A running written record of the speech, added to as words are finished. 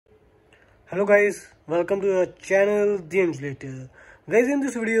Hello guys, welcome to our channel The Invigilator. Guys, in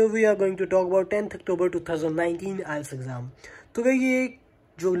this video we are going to talk about 10th October 2019 IELTS exam. तो guys ये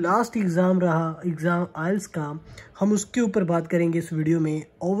जो last exam रहा exam IELTS का, हम उसके ऊपर बात करेंगे इस वीडियो में।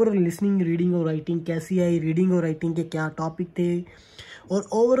 ओवरऑल लिसनिंग, रीडिंग और राइटिंग कैसी आई, रीडिंग और राइटिंग के क्या टॉपिक थे, और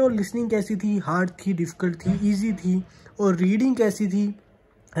ओवरऑल लिसनिंग कैसी थी, हार्ड थी, डिफ़िकल्ट थी, ईजी थी, और रीडिंग कैसी थी,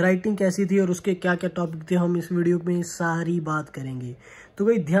 राइटिंग कैसी थी, और उसके क्या क्या टॉपिक थे, हम इस वीडियो में सारी बात करेंगे। तो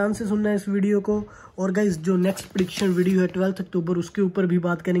गाइस ध्यान से सुनना है इस वीडियो को। और गाइस जो नेक्स्ट प्रेडिक्शन वीडियो है 12 अक्टूबर, उसके ऊपर भी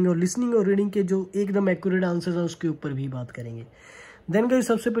बात करेंगे, और लिसनिंग और रीडिंग के जो एकदम एक्यूरेट आंसर्स हैं उसके ऊपर भी बात करेंगे। देन गाइस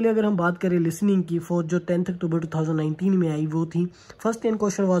सबसे पहले अगर हम बात करें लिसनिंग की, फॉर जो 10 अक्टूबर 2019 में आई, वो थी फर्स्ट 10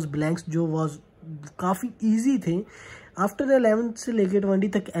 क्वेश्चन वाज ब्लैंक्स, जो वाज काफ़ी ईजी थे। आफ्टर द 11th से लेके 20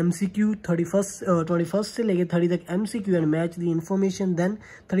 तक MCQ, 21st से लेके 30 तक MCQ and match the information, then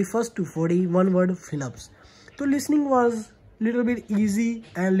 31st to 40 one word fill-ups. तो listening was little bit easy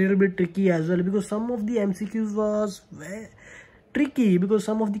and little bit tricky as well, because some of the MCQs was tricky because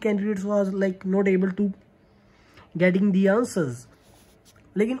some of the candidates was like not able to getting the answers.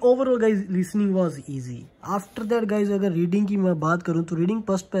 लेकिन overall guys listening was easy. After that guys अगर reading की मैं बात करूँ तो reading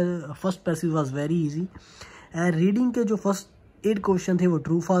first passage was very easy, and reading के जो first 8 question थे वो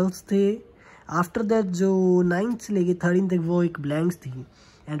ट्रू फॉल्स थे। आफ्टर दैट जो 9th से लेके 13 तक वो एक ब्लैंक्स थी,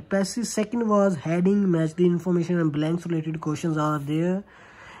 and passage second was heading, match the information and blanks related questions are there,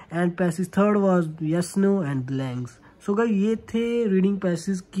 and passage third was yes no and blanks. So guys ये थे रीडिंग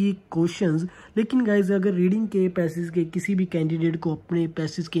पैसेज की क्वेश्चंस। लेकिन गाइज अगर रीडिंग के पैसेज के किसी भी कैंडिडेट को अपने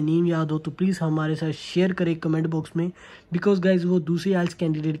पैसेज के नेम याद हो तो प्लीज़ हमारे साथ शेयर करें कमेंट बॉक्स में, बिकॉज गाइज वो दूसरे आइल्स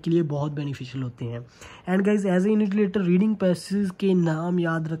कैंडिडेट के लिए बहुत बेनिफिशियल होते हैं। And guys as a invigilator reading passage के नाम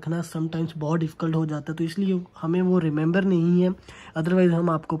याद रखना समटाइम्स बहुत डिफिकल्ट हो जाता है, तो इसलिए हमें वो रिमेंबर नहीं है, अदरवाइज हम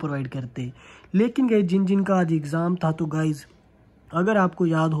आपको प्रोवाइड करते। लेकिन गाइज जिन जिन का आज एग्ज़ाम था, तो गाइज अगर आपको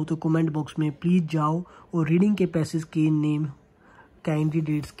याद हो तो कमेंट बॉक्स में प्लीज़ जाओ और रीडिंग के पैसेज के नेम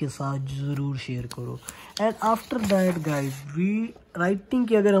कैंडिडेट्स के साथ ज़रूर शेयर करो। And after that guys writing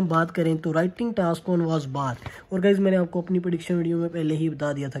की अगर हम बात करें तो राइटिंग टास्क 1 वाज बार, और गाइज मैंने आपको अपनी प्रेडिक्शन वीडियो में पहले ही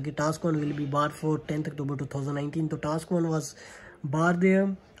बता दिया था कि task 1 will B bar for 10th अक्टूबर 2019, तो task 1 was bar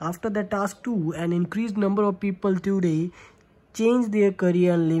there. After that task 2, an increase number of people today change their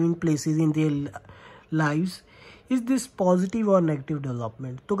career and living places in their lives, is this positive और negative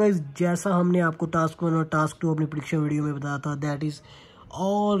development. तो guys जैसा हमने आपको task 1 और task 2 अपनी prediction video में बताया था, that is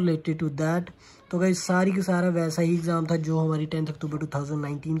all related to that. तो गाइज सारी का सारा वैसा ही एग्जाम था जो हमारी 10th अक्टूबर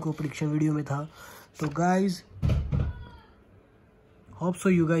 2019 को प्रेडिक्शन वीडियो में था। तो guys hope so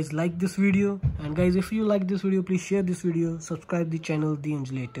you guys like this video, and guys if you like this video please share this video, subscribe the channel The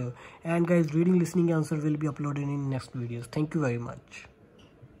Invigilator, and guys reading listening answer will be uploaded in next videos. Thank you very much.